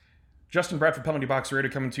Justin Bradford, Penalty Box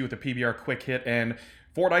Radio, coming to you with a PBR quick hit. And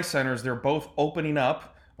Ford Ice Centers, they're both opening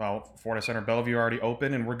up. Well, Ford Ice Center Bellevue already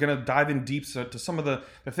open, and we're going to dive in deep to some of the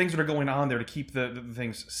things that are going on there to keep the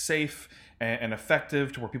things safe and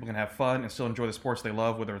effective, to where people can have fun and still enjoy the sports they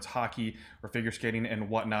love, whether it's hockey or figure skating and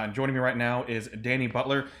whatnot. And joining me right now is Danny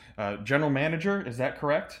Butler, General Manager. Is that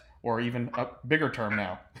correct? Or even a bigger term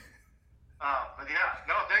now?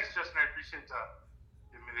 Thanks, Justin. I appreciate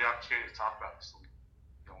giving me the opportunity to talk about this.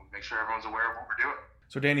 Make sure everyone's aware of what we're doing.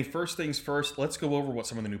 So, Danny, first things first, let's go over what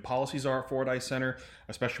some of the new policies are at Ford Ice Center,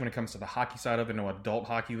 especially when it comes to the hockey side of it. I know adult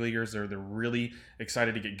hockey leaguers, they're really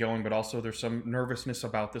excited to get going, but also there's some nervousness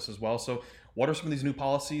about this as well. So what are some of these new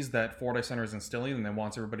policies that Ford Ice Center is instilling and then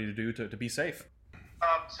wants everybody to do to be safe?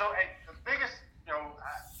 The biggest,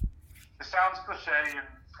 it sounds cliche and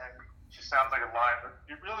it just sounds like a line, but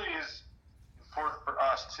it really is important for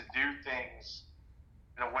us to do things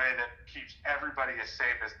in a way that keeps everybody as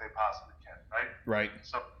safe as they possibly can, right? Right.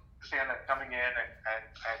 So understand that coming in and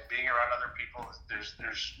being around other people, there's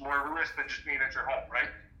more risk than just being at your home,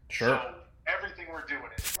 right? Sure. So everything we're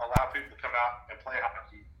doing is allow people to come out and play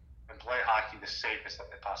hockey the safest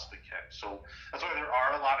that they possibly can. So that's why there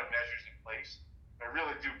are a lot of measures in place. I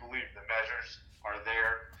really do believe the measures are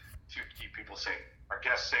there to keep people safe, our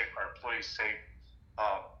guests safe, our employees safe,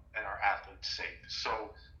 and our athletes safe.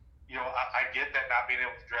 So I get that not being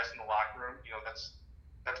able to dress in the locker room,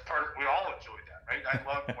 that's part of, we all enjoy that, right? I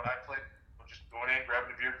love when I played, just going in,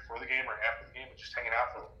 grabbing a beer before the game or after the game and just hanging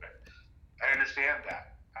out for a little bit. I understand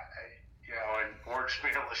that, or just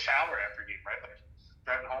being able to shower after a game, right? Like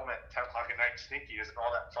driving home at 10 o'clock at night stinky isn't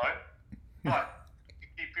all that fun, but to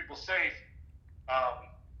keep people safe,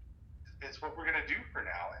 it's what we're going to do for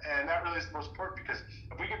now. And that really is the most important, because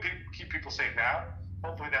if we can keep people safe now,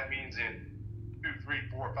 hopefully that means in 2, 3,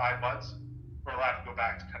 4, 5 months, we're allowed to go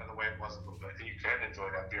back to kind of the way it was a little bit, and you can enjoy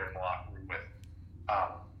that beer in the locker room with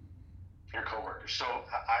your coworkers. So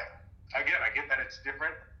I get that it's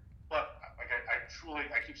different, but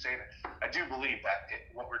I keep saying it. I do believe that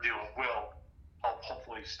what we're doing will help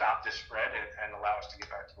hopefully stop this spread and allow us to get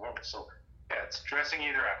back to normal. So yeah, it's dressing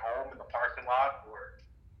either at home in the parking lot or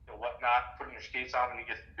whatnot, putting your skates on when you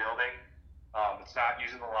get to the building. It's not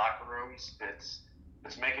using the locker rooms. It's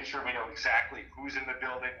making sure we know exactly who's in the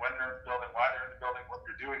building, when they're in the building, why they're in the building, what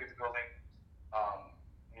they're doing in the building.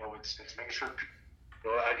 It's making sure,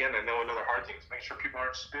 again, I know another hard thing is making sure people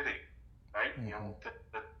aren't spitting, right? Mm-hmm.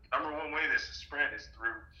 The number one way this is spread is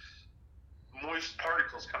through moist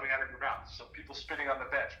particles coming out of your mouth. So people spitting on the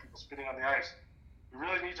bench, people spitting on the ice. We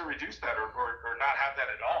really need to reduce that or not have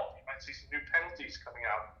that at all. You might see some new penalties coming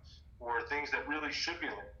out or things that really should be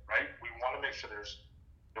limited, right? We want to make sure there's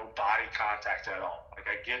no body contact at all. Like,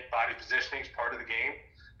 I get body positioning is part of the game,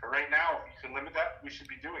 but right now, if you can limit that, we should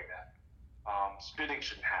be doing that. Spitting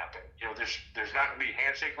shouldn't happen. There's not going to be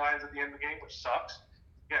handshake lines at the end of the game, which sucks.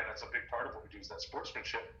 Again, that's a big part of what we do, is that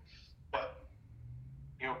sportsmanship. But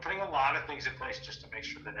putting a lot of things in place just to make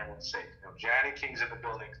sure that everyone's safe. Janny King's in the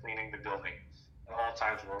building, cleaning the building at all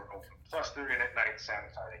times we're open. Plus, they're in at night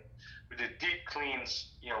sanitizing. We did deep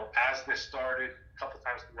cleans, as this started, a couple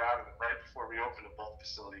times throughout, and right before we opened in both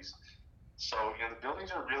facilities. So, the buildings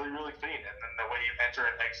are really, really clean, and then the way you enter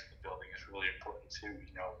and exit the building is really important too.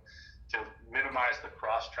 To minimize the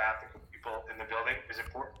cross traffic of people in the building is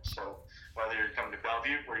important. So, whether you're coming to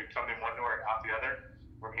Bellevue, where you come in one door and out the other,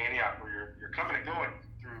 or Antioch, where you're coming and going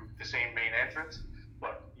through the same main entrance,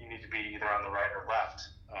 but you need to be either on the right or left,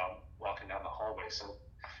 walking down the hallway. So,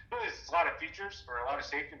 really, it's a lot of features or a lot of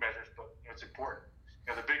safety measures, but it's important.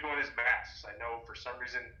 The big one is masks. I know for some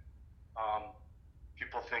reason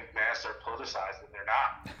people think masks are politicized, and they're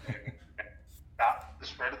not. And stop the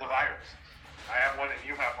spread of the virus. I have one and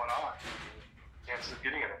you have one on. Chances of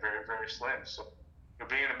getting it are very, very slim. So,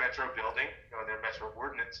 being in a metro building, their metro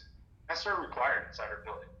ordinance, masks are required inside our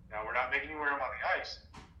building. Now, we're not making you wear them on the ice,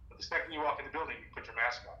 but the second you walk in the building, you put your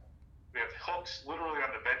mask on. We have hooks literally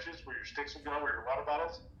on the benches where your sticks will go, or your water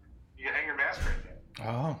bottles. You can hang your mask right there.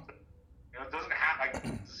 Oh. It doesn't have, it's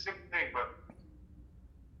a simple thing, but,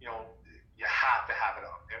 you have to have it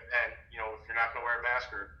on. And if you're not going to wear a mask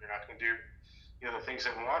or you're not going to do, the things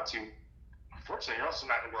that we want to, unfortunately, you're also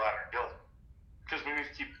not going to go out in our building because we need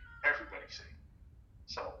to keep everybody safe.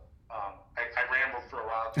 So, I rambled for a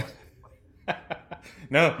while.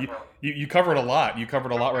 No, you covered a lot. You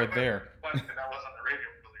covered a lot right there. And that was on the radio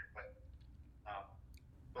earlier,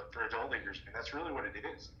 but for adult leaguers, that's really what it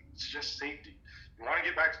is. It's just safety. You want to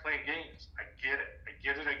get back to playing games. I get it.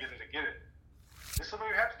 This is the way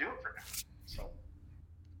we have to do it for now. So.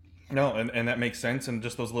 No, and that makes sense. And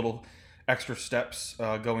just those little extra steps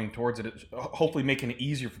going towards it, hopefully making it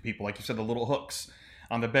easier for people. Like you said, the little hooks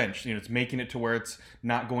on the bench. It's making it to where it's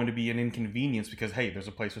not going to be an inconvenience because, hey, there's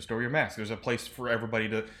a place to store your mask. There's a place for everybody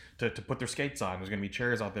to put their skates on. There's going to be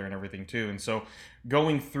chairs out there and everything too. And so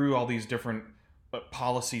going through all these different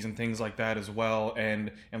policies and things like that as well,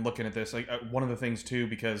 and looking at this, like one of the things too,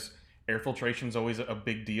 because air filtration is always a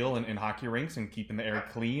big deal in hockey rinks and keeping the air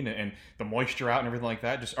clean and the moisture out and everything like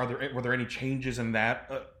that. Just were there any changes in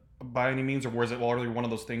that by any means, or was it already one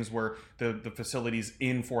of those things where the facilities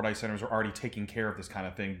in Fordyce Centers are already taking care of this kind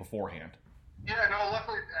of thing beforehand? Yeah, no,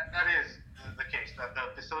 luckily that is the case. That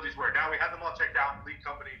the facilities were. Now we had them all checked out. League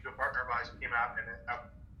company, good partner of ours, came out and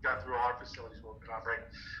got through all our facilities while we've been on break.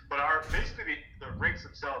 But basically the rinks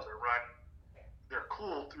themselves are run. They're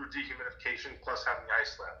cooled through dehumidification plus having the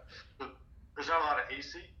ice lab. So there's not a lot of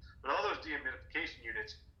AC, but all those dehumidification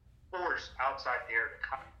units force outside air to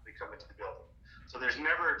constantly come into the building. So there's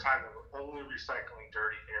never a time that we're only recycling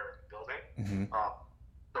dirty air in the building.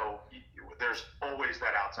 So there's always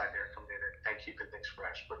that outside air coming in and keeping things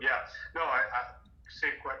fresh. But yeah, no, I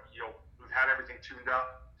say quite, we've had everything tuned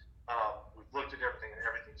up. We've looked at everything and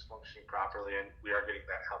everything's functioning properly, and we are getting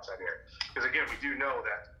that outside air. Because again, we do know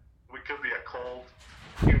that we could be a cold,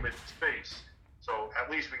 humid space, so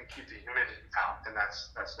at least we can keep the humidity out, and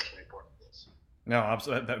that's definitely important to us.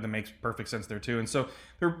 No, that makes perfect sense there too. And so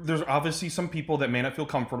there's obviously some people that may not feel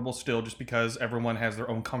comfortable still, just because everyone has their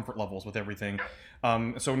own comfort levels with everything.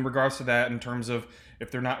 So in regards to that, in terms of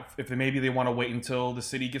if maybe they want to wait until the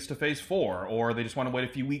city gets to phase 4, or they just want to wait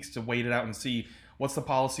a few weeks to wait it out and see. What's the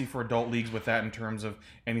policy for adult leagues with that in terms of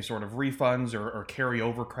any sort of refunds or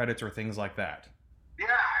carryover credits or things like that? Yeah,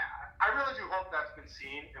 I really do hope that's been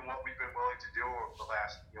seen in what we've been willing to do over the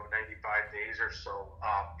last 95 days or so.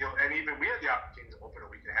 And even we had the opportunity to open a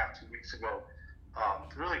week and a half, 2 weeks ago,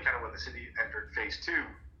 really kind of when the city entered phase 2.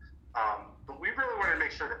 But we really wanted to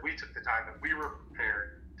make sure that we took the time and we were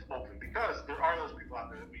prepared to open, because there are those people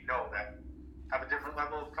out there that we know that have a different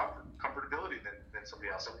level of comfortability than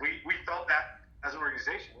somebody else. And we felt that as an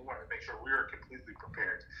organization, we wanted to make sure we were completely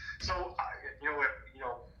prepared. So,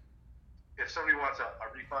 if somebody wants a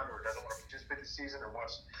refund or doesn't want to participate this season or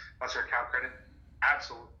wants their account credit,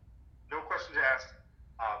 absolutely, no questions asked.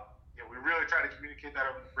 We really try to communicate that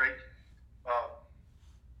over the break,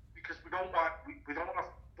 because we don't want to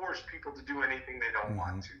force people to do anything they don't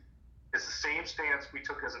want to. It's the same stance we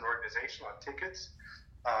took as an organization on tickets.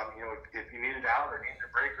 If you needed out or needed a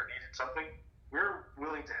break or needed something, we're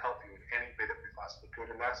willing to help you in any way that we possibly could,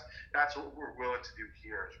 and that's what we're willing to do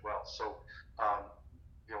here as well. So,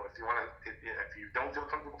 if you don't feel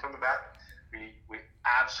comfortable coming back, we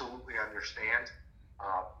absolutely understand.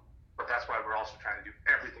 But that's why we're also trying to do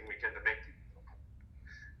everything we can to make people feel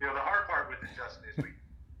comfortable. The hard part with it, Justin, is we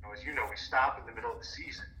stop in the middle of the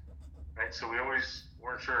season, right? So we always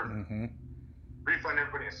weren't sure refund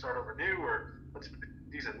everybody and start over new, or let's do the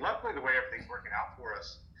season. Luckily, the way everything's working out for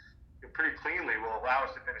us, pretty cleanly, will allow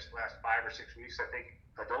us to finish the last 5 or 6 weeks. I think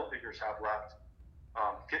adult leaguers have left,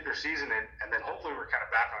 get their season in, and then hopefully we're kind of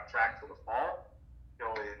back on track for the fall.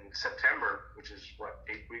 In September, which is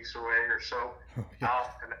 8 weeks away or so, and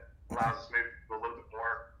that allows us maybe to do a little bit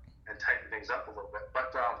more and tighten things up a little bit. But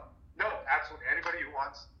no, absolutely, anybody who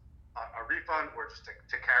wants a refund or just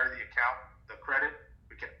to carry the account, the credit,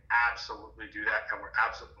 we can absolutely do that, and we're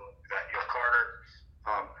absolutely willing to do that. Carter,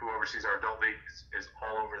 who oversees our adult league, is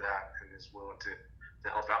all over that and is willing to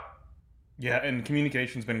help out. Yeah, and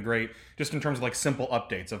communication's been great, just in terms of simple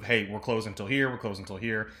updates of, hey, we're closed until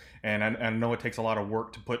here, and I know it takes a lot of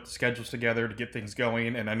work to put schedules together to get things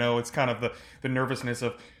going, and I know it's kind of the nervousness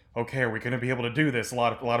of, okay, are we going to be able to do this? A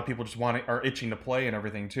lot of people just are itching to play and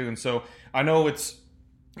everything too, and so I know it's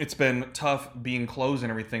been tough being closed and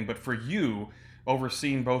everything, but for you,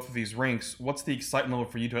 overseeing both of these rinks, what's the excitement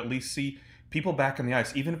level for you to at least see people back on the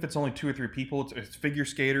ice, even if it's only 2 or 3 people? It's figure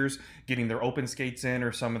skaters getting their open skates in,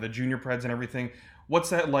 or some of the junior preds and everything. What's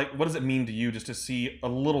that like? What does it mean to you just to see a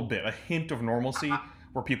little bit, a hint of normalcy,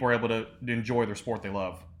 where people are able to enjoy their sport they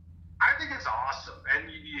love? I think it's awesome,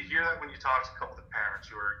 and you hear that when you talk to a couple of the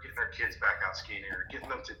parents who are getting their kids back out skating or getting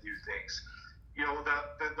them to do things.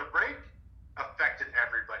 The break affected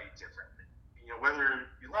everybody differently.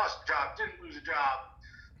 Whether you lost a job, didn't lose a job,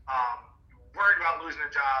 worried about losing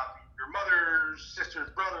a job, your mother's sister's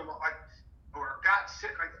brother-in-law, or got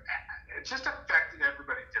sick, it just affected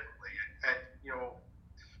everybody differently. And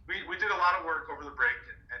we did a lot of work over the break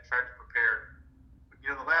and tried to prepare.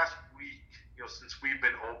 The last week, since we've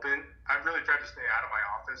been open, I've really tried to stay out of my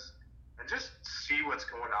office and just see what's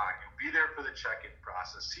going on. Be there for the check-in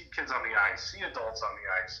process, see kids on the ice, see adults on the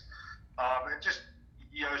ice, and just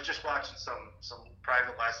I was just watching some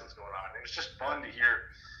private lessons going on. It was just fun to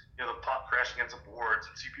hear the puck crash against the boards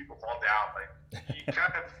and see people fall down. Like, you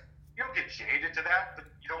kind of, you don't get jaded to that, but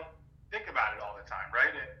you don't think about it all the time,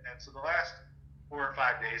 right? And so the last 4 or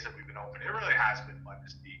 5 days that we've been open, it really has been fun to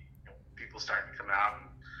see, people starting to come out and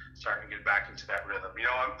starting to get back into that rhythm.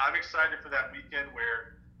 I'm excited for that weekend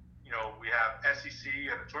where, we have SEC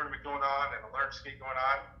and a tournament going on and a learn skate going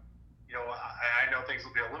on. I know things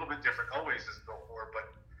will be a little bit different always as we go forward, but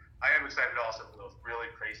I am excited also for those really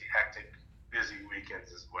crazy, hectic, busy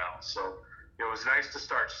weekends as well. So it was nice to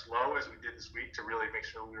start slow as we did this week to really make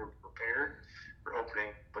sure we were prepared for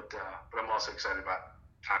opening. But I'm also excited about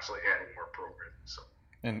constantly adding more programming. So.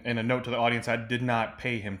 And a note to the audience: I did not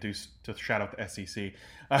pay him to shout out the SEC.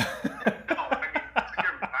 No, I mean, it's a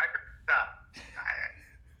good reminder.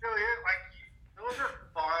 Really, those are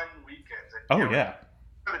fun weekends. And, yeah.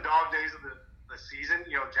 The dog days of the season,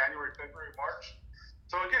 January, February, March.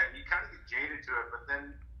 So again, you kind of get jaded to it, but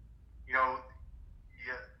then, you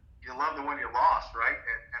love the one you lost, right?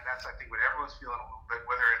 And that's, I think, what everyone's feeling a little bit,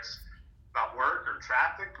 whether it's about work or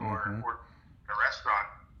traffic or a restaurant.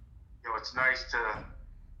 It's nice to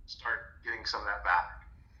start getting some of that back.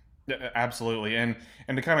 Absolutely, and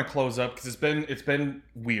to kind of close up, because it's been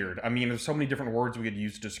weird. I mean, there's so many different words we could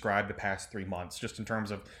use to describe the past 3 months, just in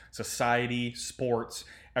terms of society, sports,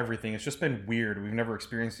 everything. It's just been weird. We've never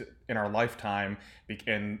experienced it in our lifetime,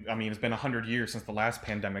 and I mean, it's been 100 years since the last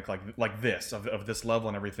pandemic, like this, of this level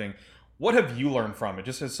and everything. What have you learned from it?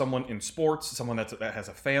 Just as someone in sports, someone that has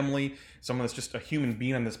a family, someone that's just a human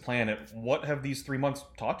being on this planet, what have these 3 months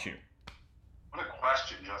taught you? What a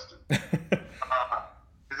question, Justin.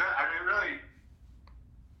 Really,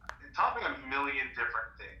 it taught me a million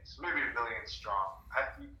different things, maybe a million strong. I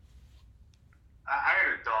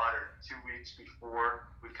had a daughter 2 weeks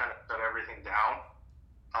before we kind of shut everything down.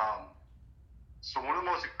 So one of the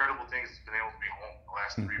most incredible things has been able to be home the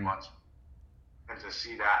last 3 months and to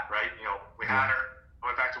see that, right? We had her,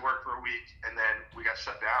 I went back to work for a week, and then we got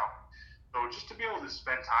shut down. So just to be able to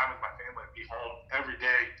spend time with my family and be home every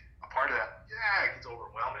day, a part of that, it gets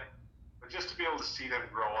overwhelming. But just to be able to see them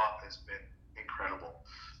grow up has been incredible.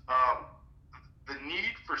 The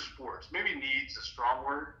need for sports, maybe need's a strong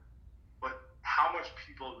word, but how much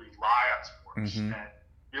people rely on sports and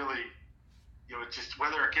really, just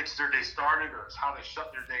whether it gets their day started or it's how they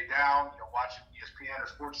shut their day down, watching ESPN or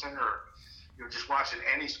SportsCenter or, just watching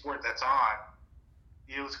any sport that's on,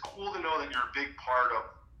 it's cool to know that you're a big part of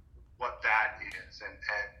what that is and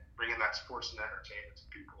bringing that sports and entertainment to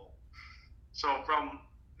people. So from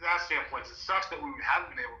that standpoint, it sucks that we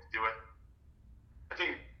haven't been able to do it. I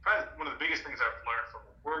think probably one of the biggest things I've learned from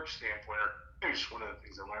a work standpoint, or maybe just one of the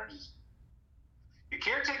things I learned, is you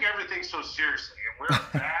can't take everything so seriously. And we're a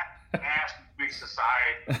fast, big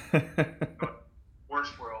society,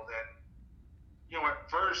 sports world. And, at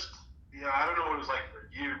first, I don't know what it was like for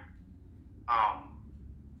you,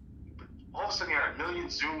 but all of a sudden you had a million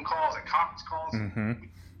Zoom calls and conference calls,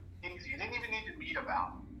 things you didn't even need to meet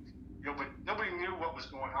about. But nobody knew what was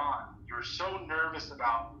going on. You were so nervous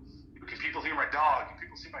about, can people hear my dog? Can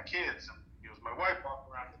people see my kids? And, was my wife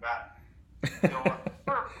walking around in the back?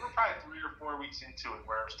 We're probably 3 or 4 weeks into it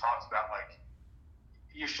where it was talked about,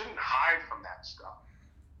 you shouldn't hide from that stuff.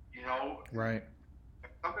 Right.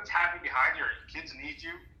 If something's happening behind you or your kids need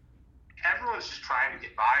you, everyone's just trying to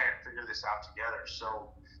get by and figure this out together.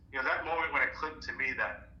 So, that moment when it clicked to me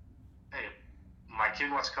that, hey, my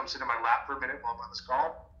kid wants to come sit in my lap for a minute while I'm on this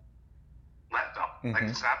call, let them.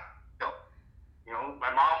 It's not,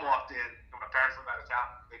 my mom walked in, my parents were out of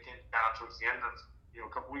town. They came down towards the end of, a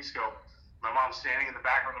couple weeks ago. My mom's standing in the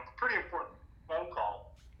background of a pretty important phone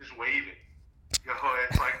call, just waving. It's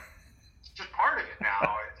it's just part of it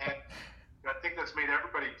now. And I think that's made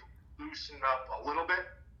everybody loosen up a little bit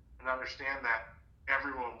and understand that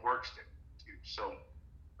everyone works too. So,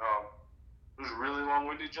 it was really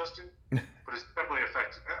long-winded, Justin, but it's definitely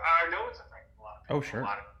affected. I know it's affected a lot of people. Oh, sure.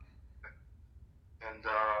 And,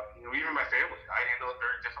 even my family, I handle it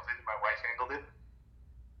very differently than my wife handled it.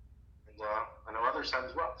 And I know others have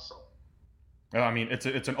as well, so. Well, I mean, it's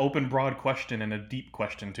an open, broad question and a deep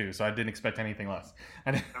question, too, so I didn't expect anything less.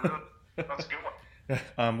 That's a good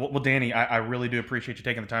one. Well, Danny, I really do appreciate you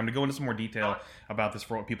taking the time to go into some more detail about this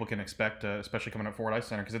for what people can expect, especially coming up Forward Ice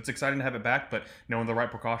Center, because it's exciting to have it back, but knowing the right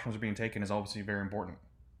precautions are being taken is obviously very important.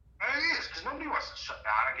 It is, because nobody wants to shut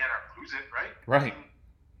down again or lose it, right? Right.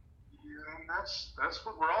 And that's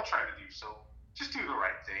what we're all trying to do. So just do the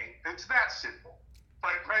right thing. It's that simple.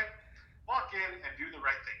 Right? Walk in and do the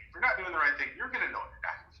right thing. If you're not doing the right thing, you're going to know you're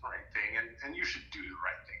not doing the right thing, and you should do the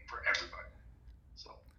right thing for everybody.